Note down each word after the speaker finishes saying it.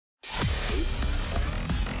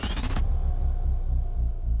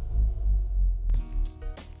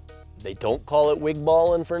They don't call it wig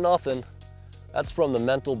balling for nothing. That's from the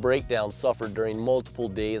mental breakdown suffered during multiple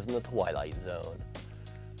days in the twilight zone.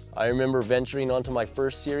 I remember venturing onto my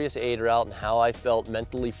first serious aid route and how I felt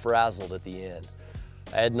mentally frazzled at the end.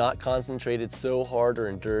 I had not concentrated so hard or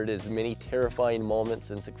endured as many terrifying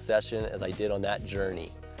moments in succession as I did on that journey.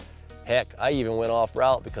 Heck, I even went off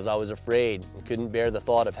route because I was afraid and couldn't bear the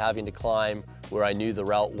thought of having to climb where I knew the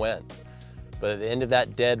route went. But at the end of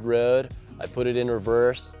that dead road, I put it in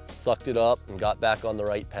reverse, sucked it up, and got back on the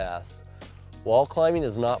right path. Wall climbing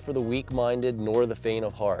is not for the weak-minded nor the faint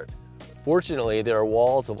of heart. Fortunately, there are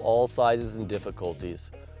walls of all sizes and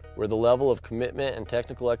difficulties, where the level of commitment and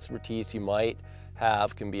technical expertise you might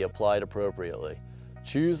have can be applied appropriately.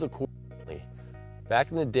 Choose accordingly.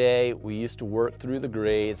 Back in the day, we used to work through the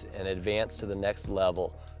grades and advance to the next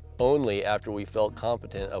level, only after we felt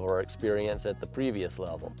competent of our experience at the previous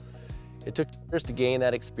level. It took years to gain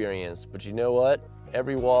that experience, but you know what?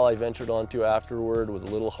 Every wall I ventured onto afterward was a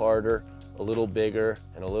little harder, a little bigger,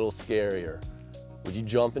 and a little scarier. Would you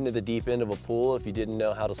jump into the deep end of a pool if you didn't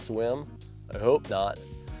know how to swim? I hope not.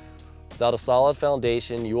 Without a solid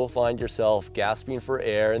foundation, you will find yourself gasping for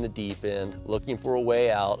air in the deep end, looking for a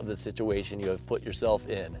way out of the situation you have put yourself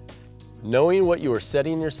in. Knowing what you are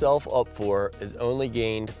setting yourself up for is only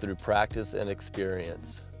gained through practice and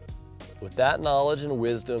experience. With that knowledge and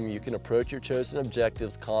wisdom, you can approach your chosen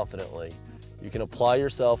objectives confidently. You can apply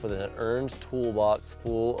yourself with an earned toolbox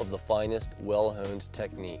full of the finest, well-honed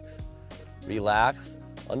techniques. Relax,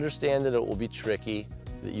 understand that it will be tricky,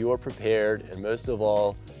 that you are prepared, and most of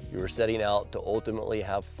all, you are setting out to ultimately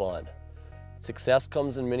have fun. Success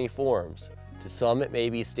comes in many forms. To some, it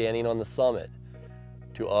may be standing on the summit.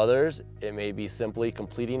 To others, it may be simply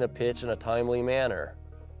completing a pitch in a timely manner.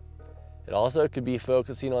 It also could be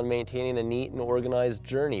focusing on maintaining a neat and organized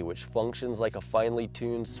journey which functions like a finely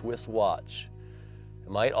tuned Swiss watch.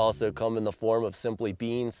 It might also come in the form of simply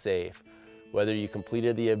being safe, whether you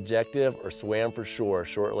completed the objective or swam for shore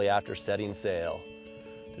shortly after setting sail.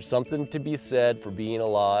 There's something to be said for being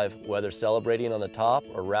alive, whether celebrating on the top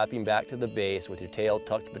or wrapping back to the base with your tail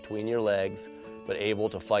tucked between your legs, but able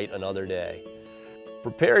to fight another day.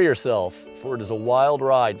 Prepare yourself, for it is a wild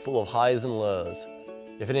ride full of highs and lows.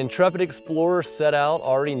 If an intrepid explorer set out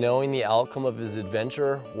already knowing the outcome of his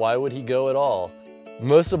adventure, why would he go at all?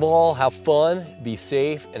 Most of all, have fun, be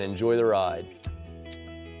safe, and enjoy the ride.